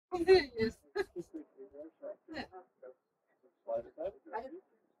Yes.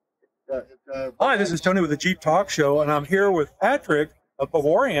 Hi, this is Tony with the Jeep Talk Show, and I'm here with Patrick of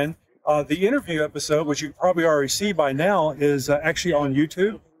Bavarian. The interview episode, which you probably already see by now, is actually on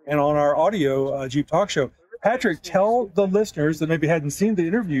YouTube and on our audio Jeep Talk Show. Patrick, tell the listeners that maybe hadn't seen the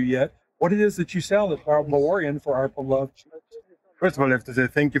interview yet what it is that you sell at Bavarian for our beloved Jeeps. First of all, I have to say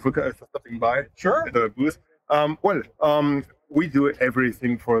thank you for stopping by. Sure. At the booth. We do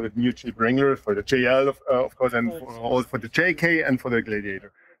everything for the new Jeep Wrangler, for the JL, of course, and also for the JK and for the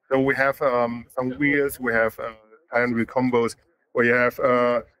Gladiator. So we have some wheels, we have tire and wheel combos, where you have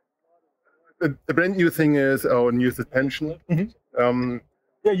the brand new thing is our new suspension. Mm-hmm.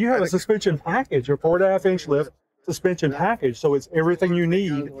 Yeah, you have a suspension package, a 4.5-inch lift suspension package, so it's everything you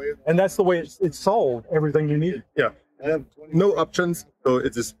need, and that's the way it's sold. Everything you need. Yeah, no options. So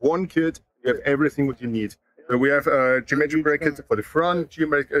it is one kit. You have everything what you need. So we have geometric brackets for the front,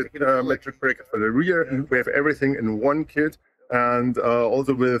 geometric brackets for the rear. Mm-hmm. We have everything in one kit. And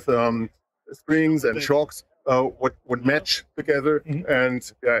also with springs and shocks, what match together, mm-hmm.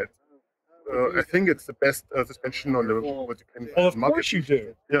 And yeah, I think it's the best suspension on the what you can. Well, of course you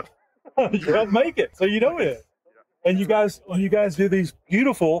do. Yeah, you help make it, so you know it. And you guys do these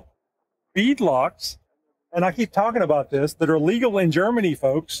beautiful bead locks, and I keep talking about this, that are legal in Germany,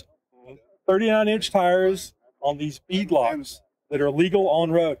 folks. 39-inch tires on these bead locks that are legal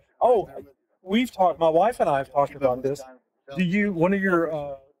on road. Oh, my wife and I have talked about this. Do you, one of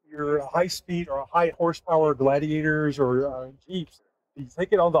your high speed or high horsepower Gladiators or Jeeps, do you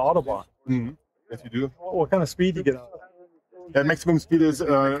take it on the Autobahn? Mm-hmm. Yes, you do. What kind of speed do you get on it? Yeah, maximum speed is,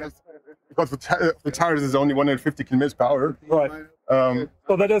 because the tires is only 150 kilometers per hour. Right.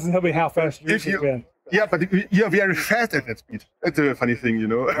 So that doesn't tell me how fast you're going. Yeah, but you're very fast at that speed. That's a funny thing, you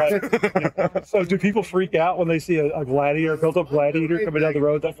know. Right. Yeah. So do people freak out when they see a Gladiator, built-up Gladiator coming down the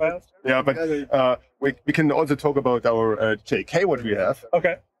road that fast? Yeah, but we can also talk about our JK, what we have.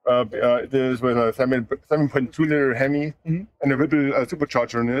 Okay. There's with a 7.2-liter Hemi, mm-hmm. and a Whipple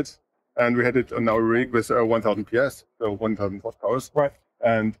supercharger in it. And we had it on our rig with 1,000 PS, so 1,000 horsepower. Right.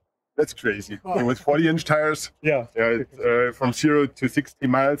 And that's crazy. So with 40-inch tires. Yeah. Yeah, it's from 0 to 60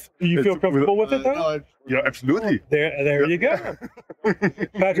 miles. Do you feel comfortable with it, though? Yeah, absolutely. There you go.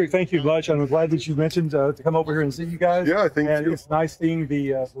 Patrick, thank you much. I'm glad that you mentioned to come over here and see you guys. Yeah, thank you. And it's nice seeing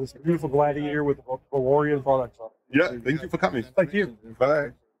this beautiful Gladiator with the Bavarian products on it. Yeah, thank you for coming. Thank you.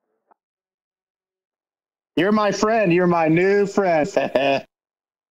 Bye. You're my friend. You're my new friend.